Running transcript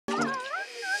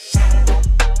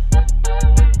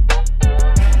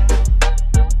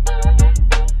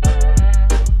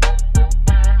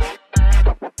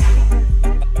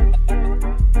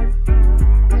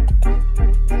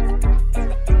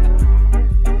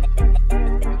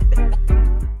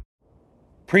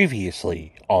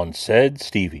Previously on said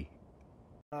Stevie.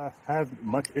 Have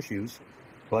much issues,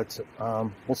 but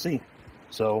we'll see.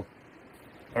 So,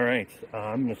 all right,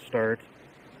 I'm gonna start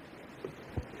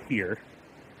here,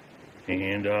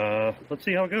 and let's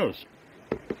see how it goes.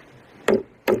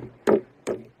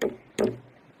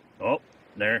 Oh,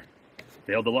 there,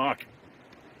 failed the lock.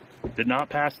 Did not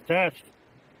pass the test.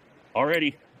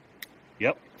 Already.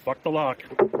 Yep, fuck the lock.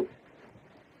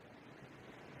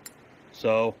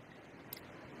 So,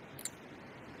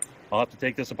 I'll have to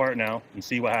take this apart now and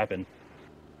see what happened.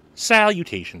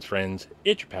 Salutations, friends.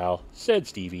 It's your pal, said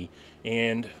Stevie.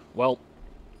 And, well,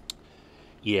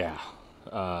 yeah.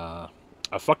 I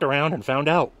fucked around and found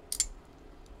out.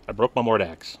 I broke my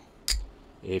Mordax.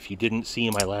 If you didn't see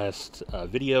my last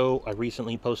video I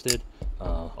recently posted,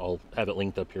 I'll have it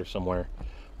linked up here somewhere.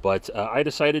 But I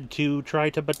decided to try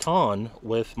to baton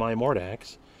with my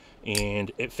Mordax,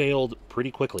 and it failed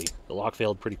pretty quickly. The lock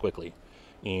failed pretty quickly.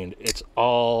 And it's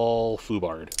all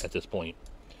foobarred at this point.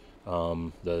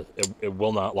 It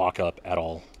will not lock up at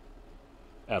all.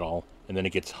 And then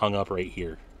it gets hung up right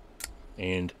here.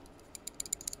 And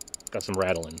got some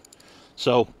rattling.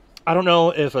 So, I don't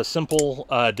know if a simple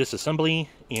disassembly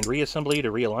and reassembly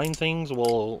to realign things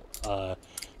will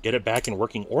get it back in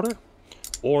working order,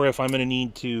 or if I'm going to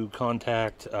need to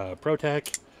contact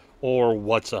ProTech, or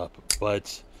what's up.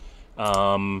 But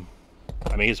I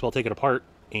may as well take it apart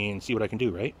and see what I can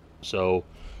do, right? So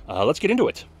let's get into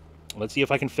it. Let's see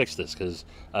if I can fix this, because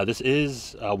this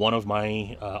is one of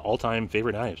my all-time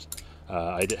favorite knives.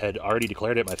 I had already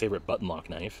declared it my favorite button lock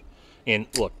knife. And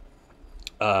look,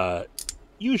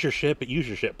 use your shit, but use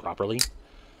your shit properly.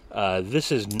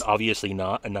 This is obviously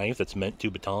not a knife that's meant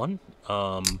to baton.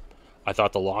 I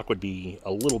thought the lock would be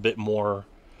a little bit more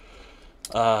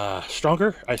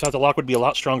stronger. I thought the lock would be a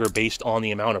lot stronger based on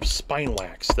the amount of spine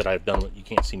wax that I've done. You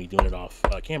can't see me doing it off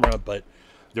camera, but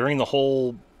during the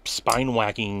whole spine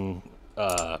whacking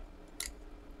hot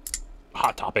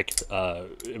topic,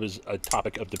 it was a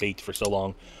topic of debate for so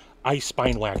long, I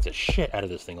spine whacked the shit out of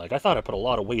this thing. Like, I thought I put a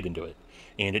lot of weight into it,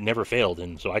 and it never failed,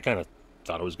 and so I kind of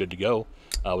thought it was good to go.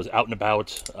 I was out and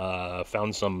about,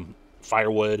 found some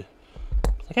firewood.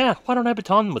 Like, yeah, why don't I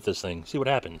baton with this thing, see what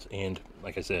happens? And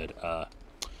like I said, I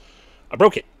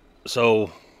broke it.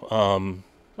 So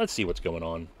let's see what's going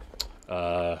on.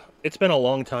 It's been a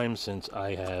long time since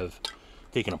I have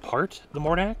taken apart the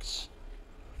Mordax.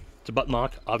 It's a button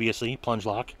lock, obviously, plunge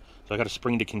lock, so I got a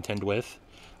spring to contend with.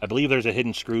 I believe there's a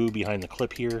hidden screw behind the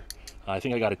clip here. I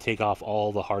think I got to take off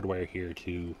all the hardware here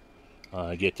to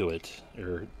get to it,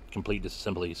 or complete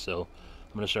disassembly. So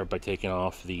I'm going to start by taking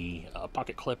off the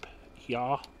pocket clip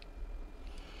here,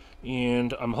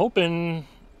 and I'm hoping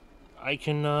I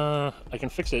can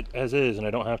fix it as is, and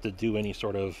I don't have to do any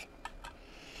sort of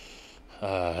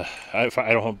I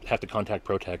don't have to contact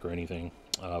ProTech or anything.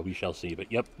 We shall see.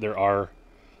 But yep, there are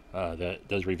that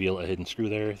does reveal a hidden screw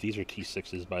there. These are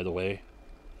T6s, by the way,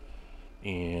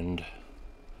 and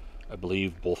I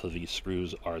believe both of these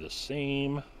screws are the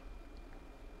same.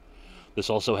 This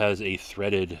also has a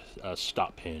threaded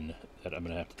stop pin that I'm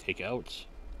going to have to take out.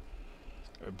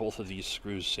 Both of these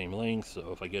screws same length,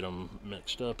 so if I get them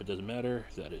mixed up, it doesn't matter.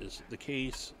 That is the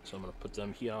case. So I'm going to put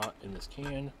them here in this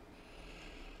can.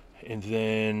 And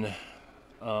then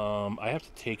I have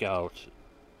to take out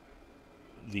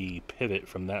the pivot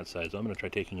from that side, so I'm going to try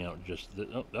taking out just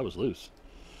oh, that was loose.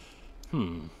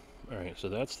 Alright, so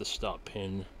that's the stop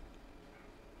pin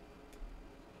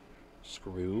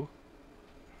screw.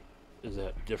 Is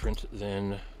that different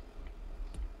than...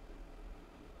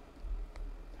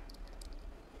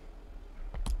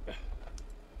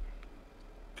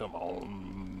 Come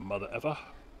on, mother effer.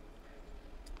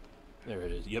 There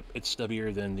it is. Yep, it's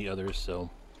stubbier than the others, so...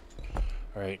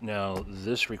 Alright, now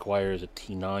this requires a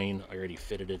T9. I already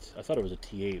fitted it. I thought it was a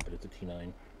T8, but it's a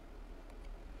T9.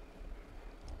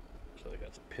 So I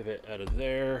got the pivot out of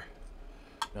there.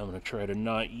 Now I'm going to try to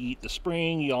not yeet the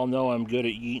spring. Y'all know I'm good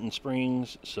at yeeting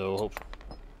springs, so hopefully...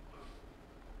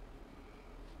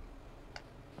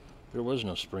 There was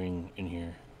no spring in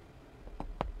here.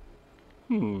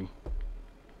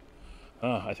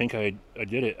 I think I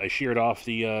did it. I sheared off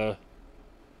the,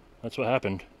 that's what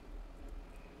happened.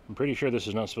 I'm pretty sure this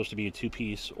is not supposed to be a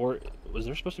two-piece, or was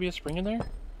there supposed to be a spring in there?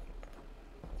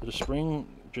 Did a spring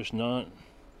just not...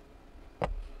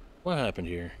 What happened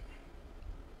here?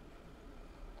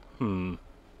 It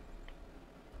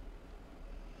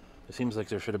seems like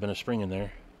there should have been a spring in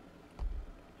there.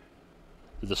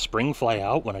 Did the spring fly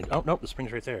out when I... Oh, no, the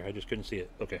spring's right there. I just couldn't see it.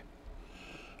 Okay.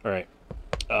 Alright.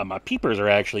 My peepers are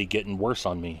actually getting worse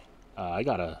on me. I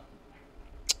got a...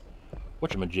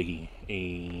 Whatchamajiggy?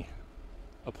 A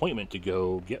appointment to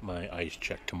go get my eyes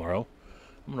checked tomorrow.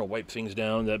 I'm going to wipe things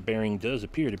down. That bearing does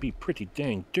appear to be pretty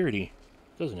dang dirty,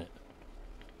 doesn't it?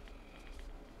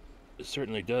 It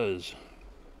certainly does.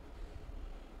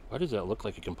 Why does that look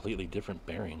like a completely different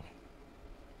bearing?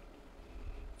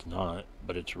 It's not,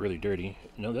 but it's really dirty.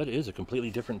 No, that is a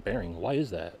completely different bearing. Why is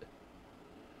that?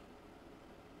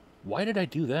 Why did I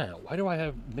do that? Why do I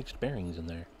have mixed bearings in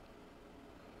there?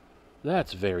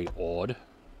 That's very odd.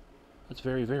 That's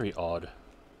very, very odd.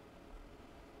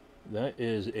 That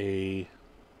is a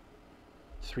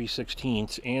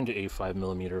 3/16 and a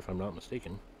 5mm, if I'm not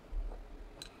mistaken.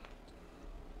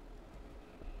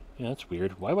 Yeah, that's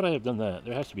weird. Why would I have done that?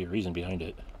 There has to be a reason behind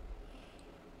it.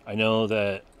 I know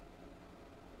that...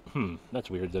 that's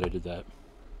weird that I did that.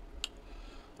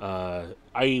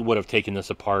 I would have taken this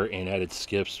apart and added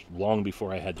skips long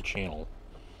before I had the channel.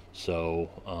 So,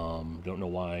 don't know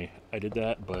why I did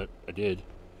that, but I did.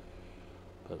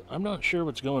 But I'm not sure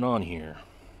what's going on here.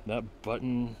 That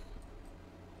button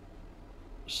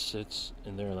sits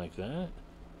in there like that.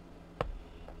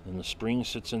 And the spring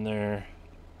sits in there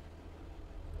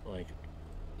like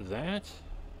that.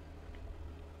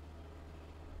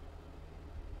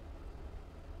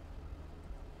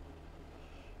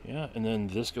 Yeah, and then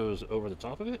this goes over the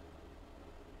top of it.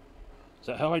 Is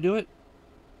that how I do it?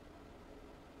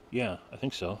 Yeah, I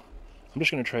think so. I'm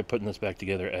just going to try putting this back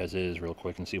together as is real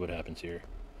quick and see what happens here.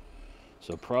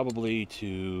 So probably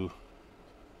to...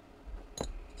 I'm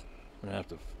going to have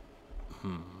to...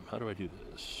 how do I do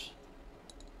this?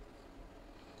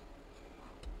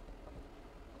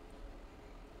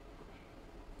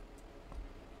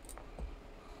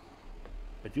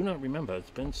 I do not remember. It's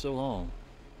been so long.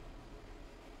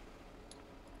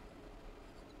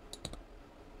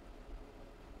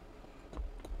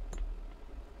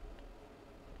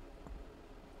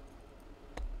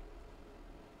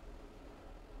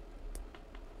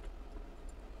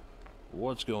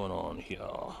 What's going on here?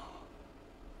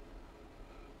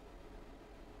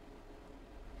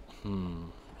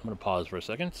 I'm going to pause for a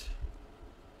second.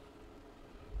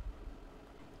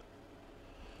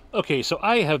 Okay, so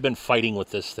I have been fighting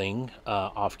with this thing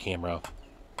off camera.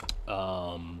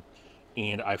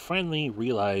 And I finally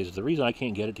realized the reason I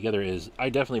can't get it together is I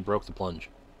definitely broke the plunge.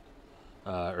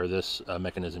 Or this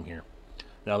mechanism here.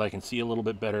 Now that I can see a little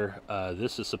bit better,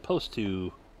 this is supposed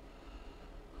to...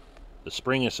 The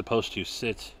spring is supposed to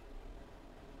sit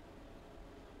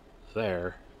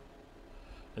there.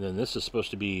 And then this is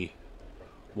supposed to be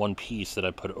one piece that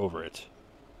I put over it.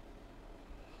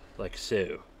 Like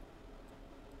so.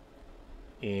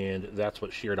 And that's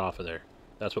what sheared off of there.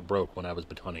 That's what broke when I was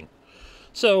batoning.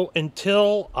 So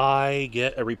until I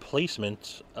get a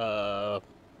replacement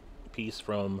piece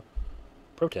from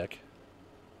ProTech,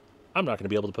 I'm not going to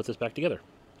be able to put this back together.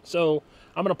 So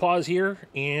I'm going to pause here,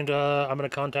 and I'm going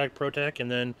to contact ProTech, and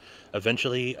then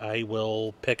eventually I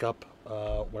will pick up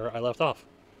where I left off.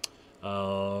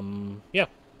 Yeah,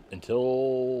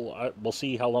 until we'll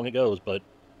see how long it goes, but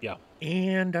yeah.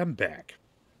 And I'm back.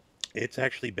 It's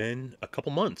actually been a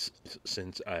couple months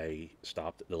since I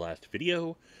stopped the last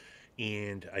video,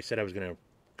 and I said I was going to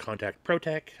contact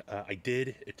ProTech. I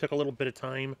did. It took a little bit of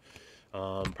time,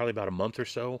 probably about a month or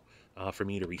so, for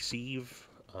me to receive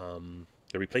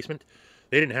the replacement.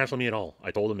 They didn't hassle me at all.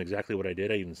 I told them exactly what I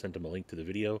did. I even sent them a link to the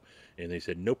video, and they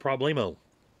said, no problemo.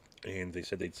 And they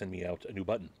said they'd send me out a new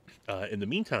button. In the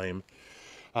meantime,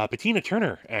 Patina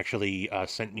Turner actually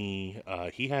sent me,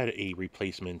 he had a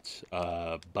replacement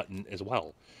button as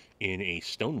well in a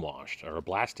stonewashed or a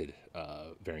blasted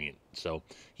variant. So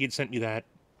he had sent me that.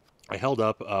 I held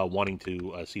up wanting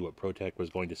to see what ProTech was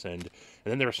going to send.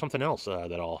 And then there was something else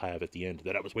that I'll have at the end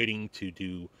that I was waiting to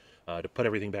do to put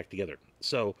everything back together.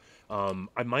 So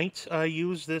I might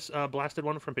use this blasted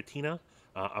one from Patina.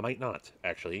 I might not,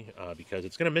 actually, because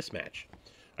it's going to mismatch,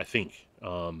 I think.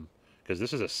 Because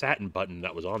this is a satin button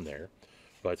that was on there.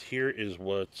 But here is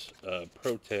what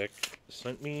ProTech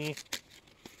sent me.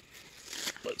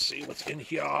 Let's see what's in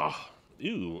here.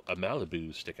 Ooh, a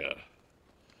Malibu sticker.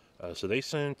 So they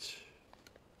sent...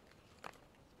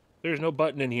 There's no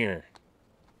button in here.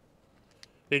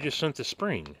 They just sent the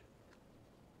spring.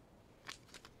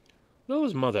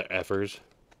 Those mother effers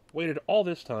waited all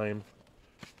this time.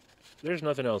 There's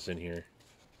nothing else in here.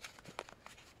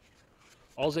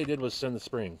 All they did was send the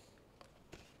spring.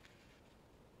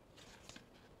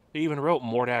 They even wrote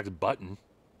Mordax button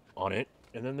on it.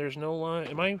 And then there's no...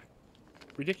 am I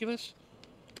ridiculous?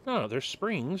 No, there's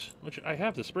springs, which I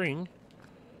have the spring.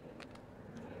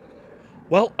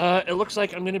 Well, it looks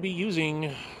like I'm going to be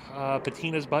using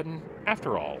Patina's button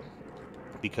after all.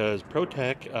 Because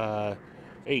ProTech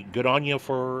Hey, good on you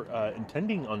for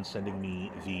intending on sending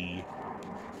me the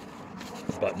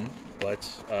button, but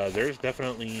there's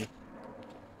definitely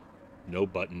no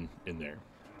button in there.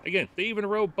 Again, they even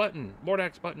wrote button,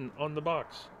 Mordax button on the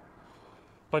box.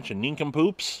 Bunch of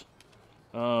nincompoops.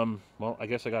 Well, I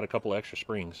guess I got a couple extra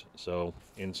springs, so,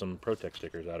 and some ProTech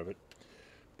stickers out of it.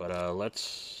 But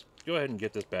let's go ahead and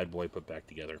get this bad boy put back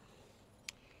together.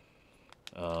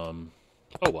 Oh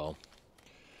well.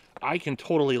 I can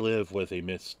totally live with a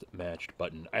mismatched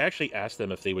button. I actually asked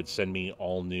them if they would send me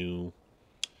all new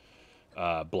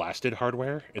blasted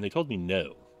hardware, and they told me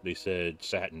no. They said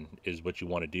satin is what you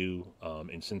want to do,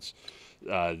 and since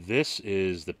this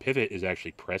is, the pivot is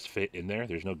actually press fit in there,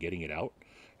 there's no getting it out.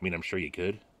 I mean, I'm sure you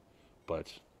could,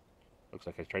 but looks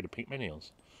like I tried to paint my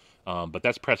nails. But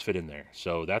that's press fit in there,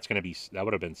 so that's gonna be, that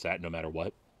would have been satin no matter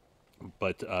what.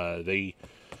 But they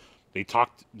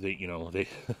talked, they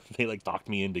they like talked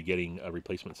me into getting a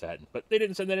replacement satin, but they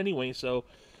didn't send that anyway, so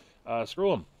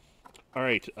screw them. All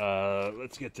right,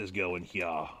 let's get this going here.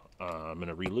 I'm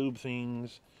gonna relube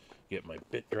things, get my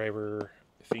bit driver.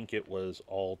 I think it was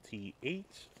all T8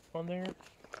 on there.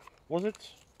 Was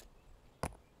it?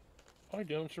 I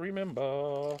don't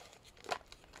remember.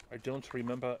 I don't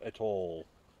remember at all.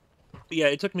 But yeah,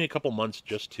 it took me a couple months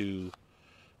just to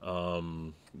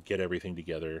get everything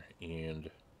together and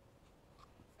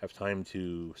have time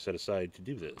to set aside to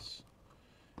do this.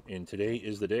 And today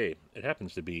is the day. It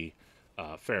happens to be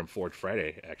Fair and Forge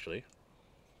Friday, actually.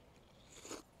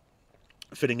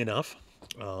 Fitting enough.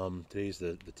 Today's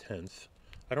the 10th.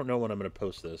 I don't know when I'm going to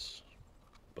post this,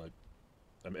 but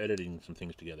I'm editing some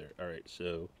things together. All right,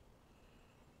 so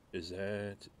is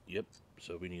that... Yep,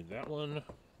 so we need that one.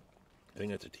 I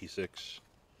think that's a T6.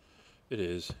 It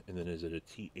is. And then is it a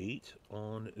T8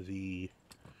 on the...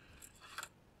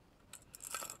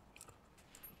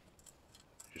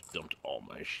 Just dumped all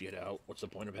my shit out. What's the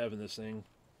point of having this thing?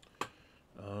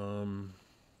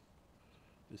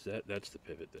 Is that's the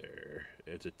pivot there.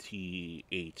 It's a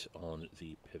T8 on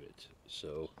the pivot.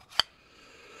 So,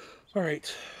 all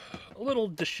right. A little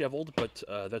disheveled, but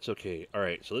that's okay. All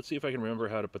right, so let's see if I can remember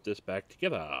how to put this back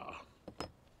together.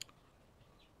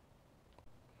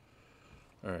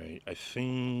 All right, I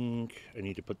think I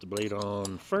need to put the blade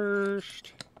on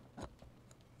first.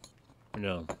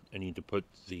 No, I need to put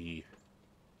the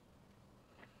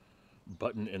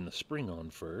button and the spring on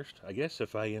first. I guess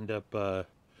if I end up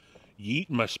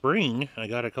yeeting my spring, I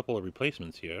got a couple of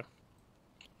replacements here.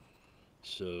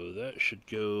 So that should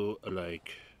go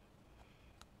like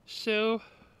so.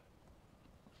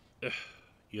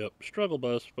 Yep, struggle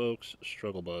bus, folks.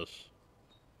 Struggle bus.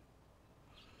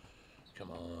 Come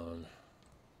on.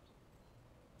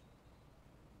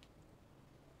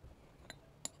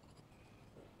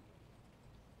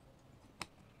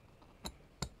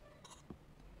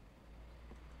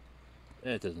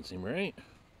 That doesn't seem right.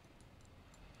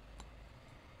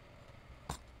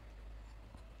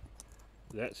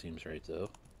 That seems right, though.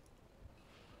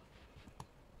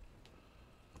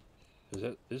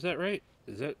 Is that right?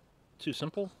 Is that too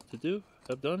simple to do?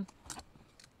 Have done?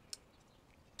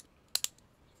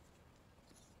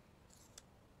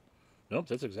 Nope,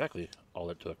 that's exactly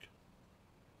all it took.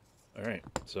 Alright,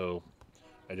 so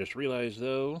I just realized,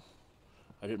 though,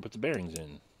 I didn't put the bearings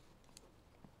in.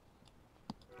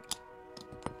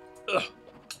 Ugh.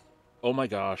 Oh my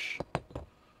gosh.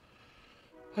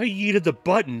 I yeeted the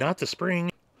button, not the spring.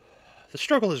 The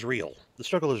struggle is real. The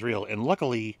struggle is real. And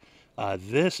luckily,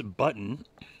 this button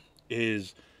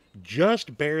is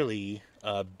just barely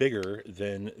bigger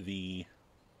than the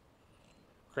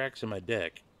cracks in my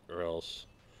deck, or else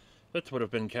that would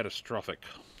have been catastrophic.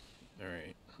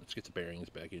 Alright, let's get the bearings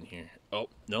back in here. Oh,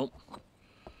 nope.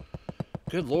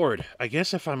 Good lord. I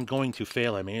guess if I'm going to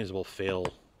fail, I may as well fail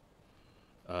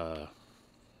the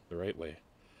right way.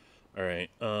 Alright,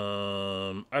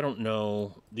 I don't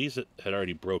know. These had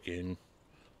already broken,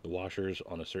 the washers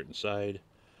on a certain side.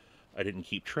 I didn't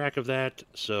keep track of that,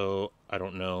 so I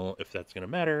don't know if that's going to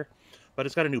matter. But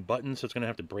it's got a new button, so it's going to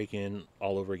have to break in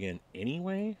all over again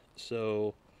anyway.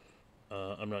 So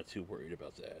I'm not too worried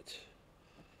about that.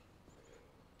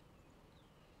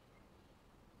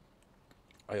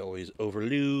 I always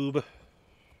overlube.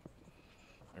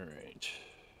 Alright.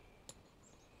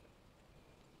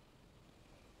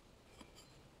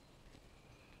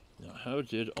 Now, how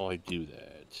did I do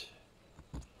that?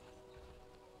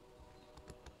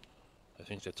 I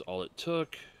think that's all it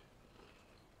took.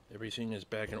 Everything is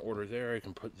back in order there. I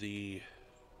can put the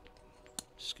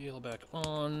scale back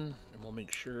on, and we'll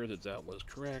make sure that that was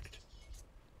correct.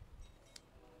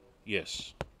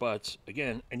 Yes, but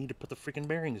again, I need to put the freaking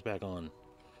bearings back on.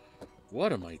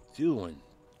 What am I doing?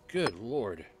 Good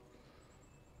lord.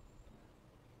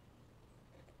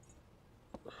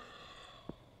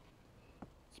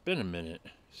 been a minute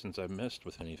since I've messed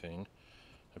with anything.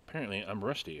 Apparently, I'm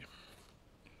rusty.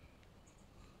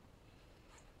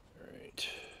 Alright.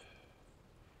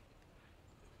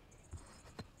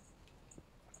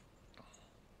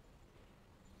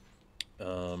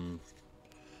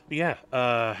 Yeah,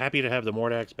 happy to have the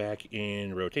Mordax back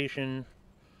in rotation.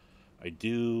 I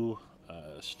do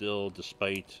still,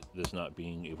 despite this not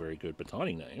being a very good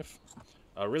batoning knife,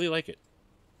 I really like it.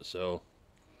 So,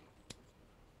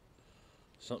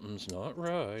 something's not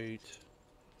right.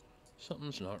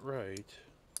 Something's not right.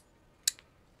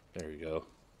 There we go.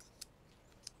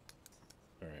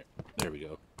 Alright, there we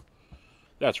go.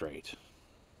 That's right.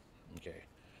 Okay.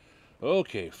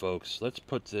 Okay, folks, let's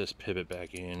put this pivot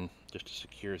back in just to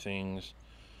secure things.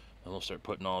 And we'll start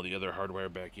putting all the other hardware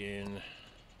back in.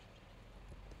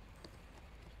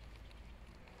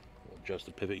 We'll adjust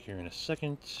the pivot here in a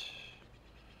second.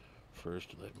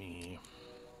 First, let me...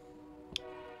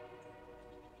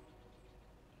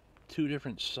 Two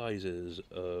different sizes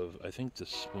of, I think the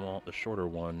shorter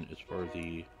one is for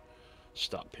the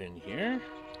stop pin here.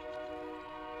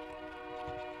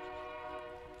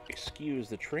 Excuse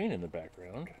the train in the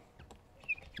background.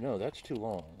 No, that's too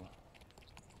long.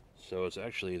 So it's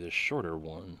actually the shorter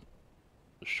one.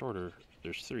 The shorter,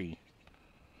 there's three.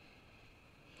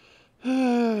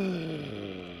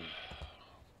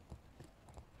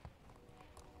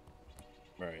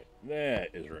 Right, that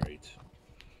is right.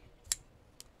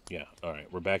 Yeah, alright,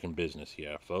 we're back in business,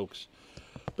 yeah, folks.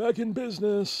 Back in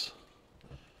business!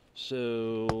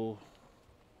 So,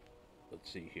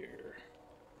 let's see here.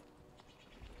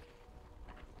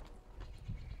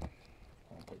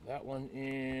 I'll put that one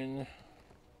in.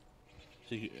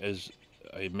 See, as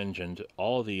I mentioned,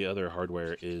 all the other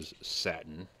hardware is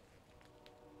satin.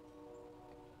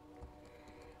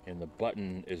 And the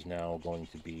button is now going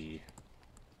to be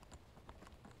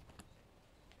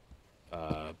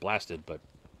blasted, but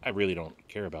I really don't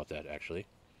care about that, actually.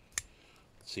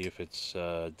 Let's see if it's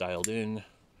dialed in.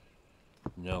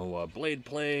 No blade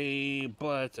play,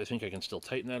 but I think I can still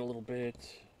tighten that a little bit.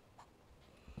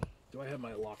 Do I have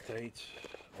my Loctite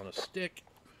on a stick?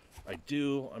 I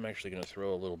do. I'm actually going to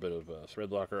throw a little bit of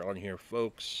thread locker on here,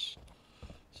 folks.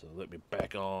 So let me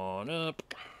back on up.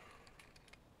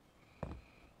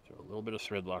 Throw a little bit of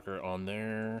thread locker on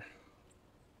there.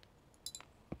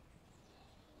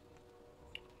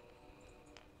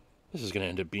 This is going to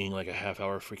end up being like a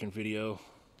half-hour freaking video.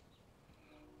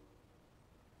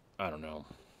 I don't know.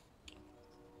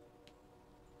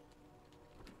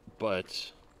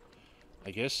 But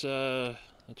I guess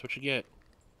that's what you get.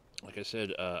 Like I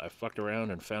said, I fucked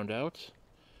around and found out.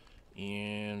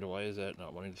 And why is that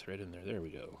not wanting to thread in there? There we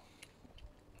go.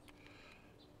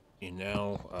 And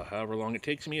now, however long it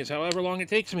takes me is however long it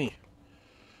takes me.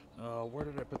 Where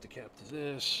did I put the cap to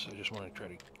this? I just want to try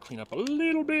to clean up a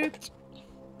little bit.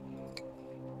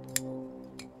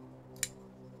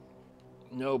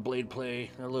 No blade play,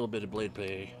 a little bit of blade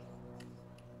play.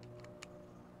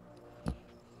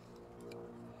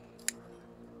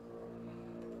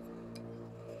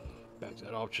 Back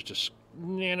that off just a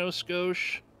nano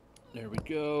skosh. There we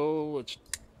go. Let's.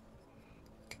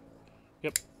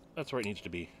 Yep, that's where it needs to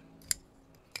be.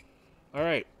 All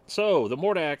right, so the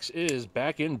Mordax is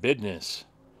back in business.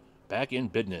 Back in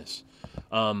business.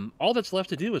 All that's left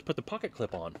to do is put the pocket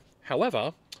clip on.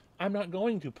 However, I'm not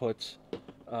going to put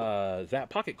that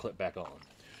pocket clip back on,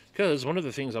 because one of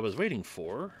the things I was waiting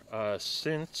for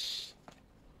since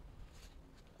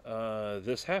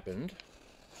this happened,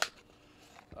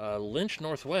 Lynch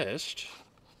Northwest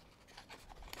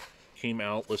came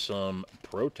out with some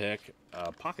ProTech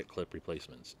pocket clip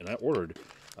replacements, and I ordered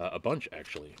a bunch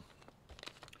actually.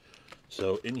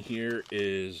 So in here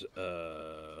is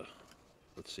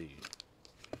let's see,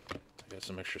 I got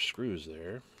some extra screws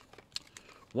there.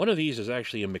 One of these is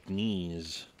actually a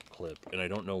McNeese clip, and I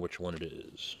don't know which one it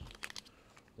is.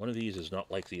 One of these is not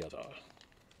like the other.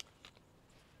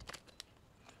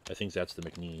 I think that's the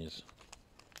McNeese,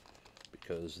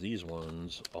 because these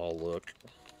ones all look...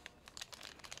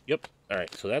 Yep,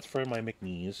 alright, so that's for my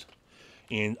McNeese.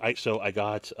 And I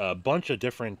got a bunch of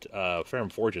different Ferrum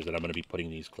Forges that I'm going to be putting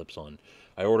these clips on.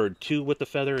 I ordered 2 with the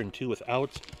feather and 2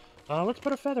 without. Let's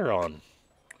put a feather on.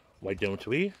 Why don't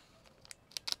we?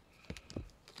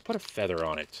 Put a feather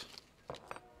on it.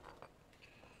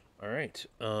 Alright,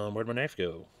 where'd my knife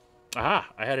go? Aha!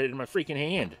 I had it in my freaking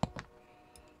hand.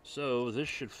 So this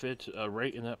should fit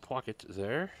right in that pocket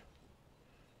there.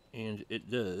 And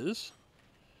it does.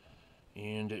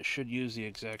 And it should use the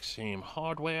exact same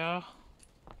hardware.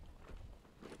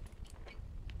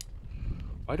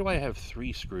 Why do I have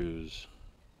 3 screws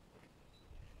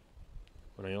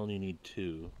when I only need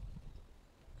 2?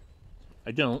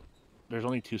 I don't. There's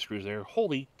only 2 screws there.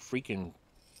 Holy freaking...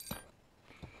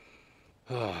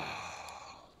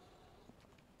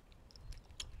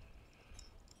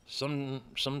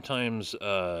 Sometimes,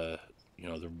 you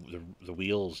know, the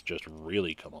wheels just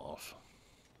really come off.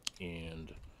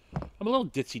 And I'm a little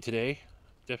ditzy today.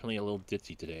 Definitely a little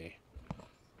ditzy today.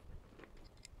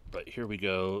 But here we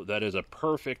go. That is a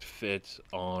perfect fit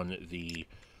on the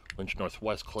Lynch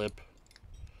Northwest clip.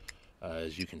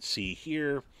 As you can see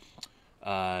here,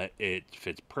 it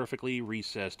fits perfectly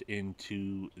recessed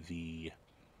into the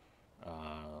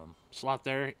slot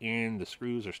there, and the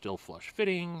screws are still flush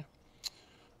fitting.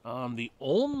 The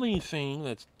only thing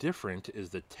that's different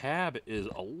is the tab is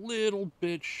a little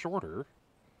bit shorter.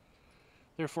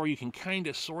 Therefore, you can kind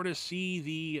of sort of see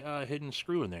the hidden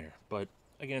screw in there. But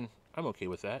again, I'm okay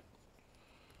with that.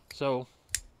 So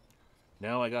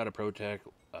now I got a ProTech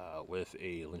with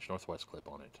a Lynch Northwest clip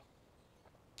on it.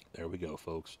 There we go,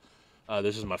 folks.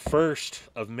 This is my first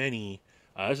of many.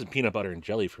 This is peanut butter and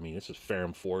jelly for me. This is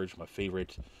Ferrum Forge, my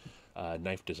favorite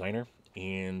knife designer,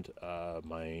 and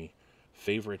my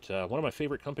favorite, one of my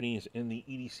favorite companies in the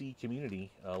EDC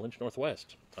community, Lynch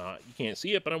Northwest. You can't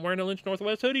see it, but I'm wearing a Lynch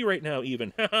Northwest hoodie right now,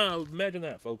 even. Imagine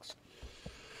that, folks.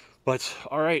 But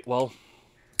all right, well,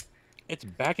 it's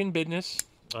back in business.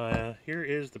 Here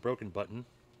is the broken button.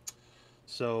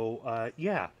 So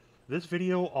yeah, this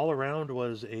video all around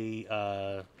was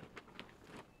a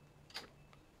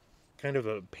kind of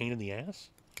a pain in the ass.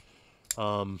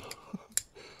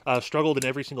 Struggled in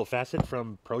every single facet,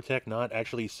 from ProTech not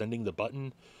actually sending the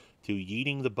button, to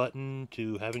yeeting the button,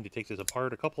 to having to take this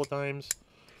apart a couple of times.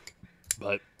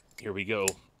 But here we go.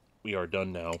 We are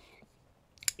done now.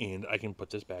 And I can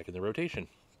put this back in the rotation.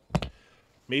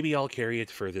 Maybe I'll carry it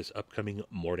for this upcoming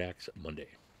Mordax Monday.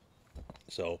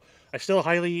 So I still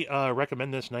highly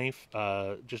recommend this knife.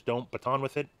 Just don't baton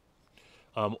with it.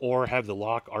 Or have the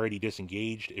lock already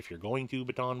disengaged if you're going to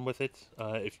baton with it.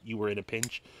 If you were in a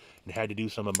pinch and had to do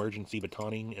some emergency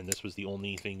batoning and this was the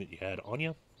only thing that you had on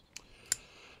you.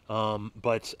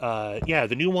 Yeah,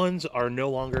 the new ones are no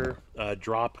longer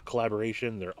drop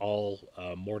collaboration. They're all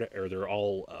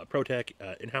ProTech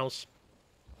in-house.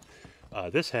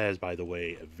 This has, by the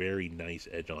way, a very nice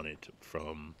edge on it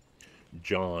from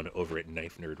John over at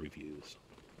Knife Nerd Reviews.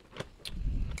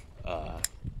 One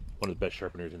of the best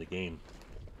sharpeners in the game.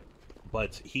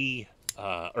 But he,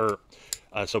 so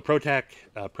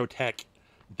ProTech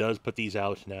does put these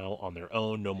out now on their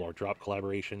own. No more drop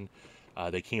collaboration.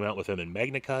 They came out with them in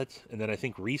MagnaCut, and then I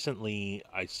think recently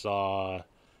I saw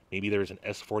maybe there's an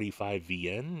S45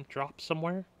 VN drop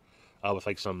somewhere with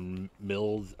like some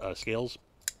milled scales.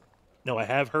 Now, I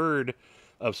have heard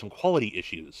of some quality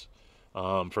issues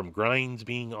from grinds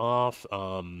being off,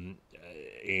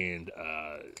 and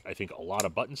I think a lot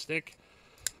of button stick.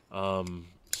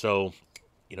 So,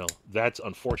 you know, that's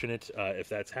unfortunate if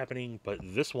that's happening. But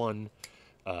this one,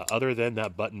 other than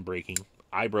that button breaking,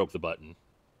 I broke the button.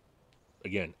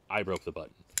 Again, I broke the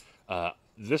button.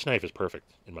 This knife is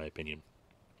perfect, in my opinion.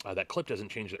 That clip doesn't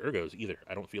change the ergos either.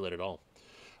 I don't feel it at all.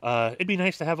 It'd be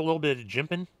nice to have a little bit of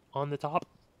jimping on the top.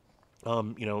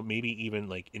 You know, maybe even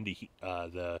like into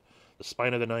the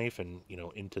spine of the knife, and you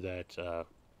know, into that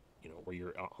you know, where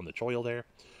you're on the choil there.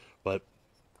 But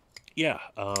yeah,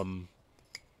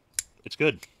 it's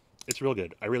good. It's real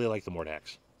good. I really like the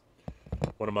Mordax.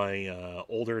 One of my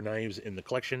older knives in the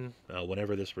collection.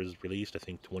 Whenever this was released, I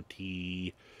think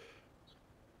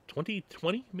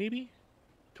 2020 maybe,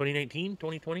 2019,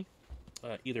 2020.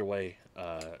 Either way,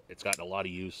 it's gotten a lot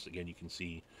of use. Again, you can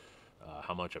see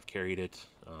how much I've carried it.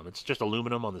 It's just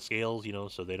aluminum on the scales, you know,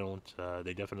 so they don't,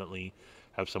 they definitely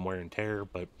have some wear and tear,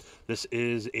 but this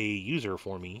is a user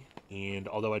for me, and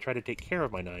although I try to take care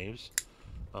of my knives,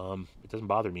 it doesn't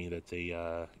bother me that they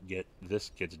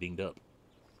gets dinged up.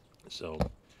 So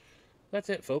that's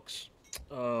it, folks.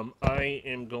 I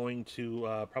am going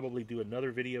to probably do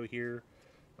another video here.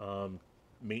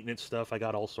 Maintenance stuff. I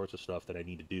got all sorts of stuff that I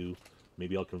need to do.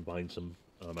 Maybe I'll combine some.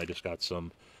 I just got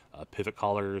some pivot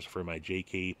collars for my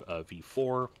J-Cape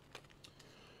V4.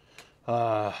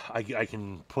 I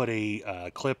can put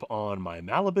a clip on my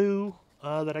Malibu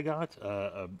that I got,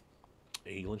 a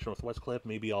Lynch Northwest clip.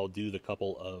 Maybe I'll do the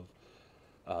couple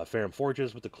of Ferrum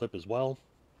Forges with the clip as well.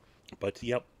 But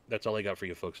yep, that's all I got for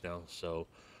you folks now. So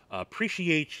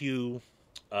appreciate you,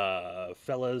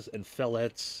 fellas and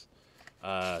fellettes,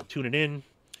 tuning in.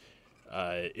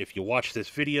 If you watch this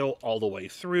video all the way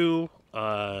through,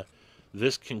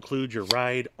 this concludes your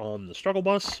ride on the struggle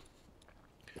bus.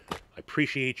 I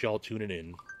appreciate y'all tuning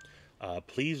in.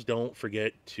 Please don't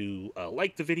forget to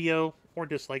like the video or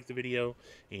dislike the video,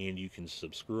 and you can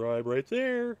subscribe right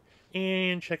there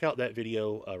and check out that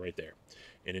video right there.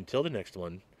 And until the next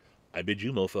one, I bid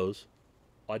you mofos,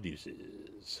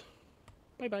 adeuces.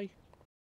 Bye-bye.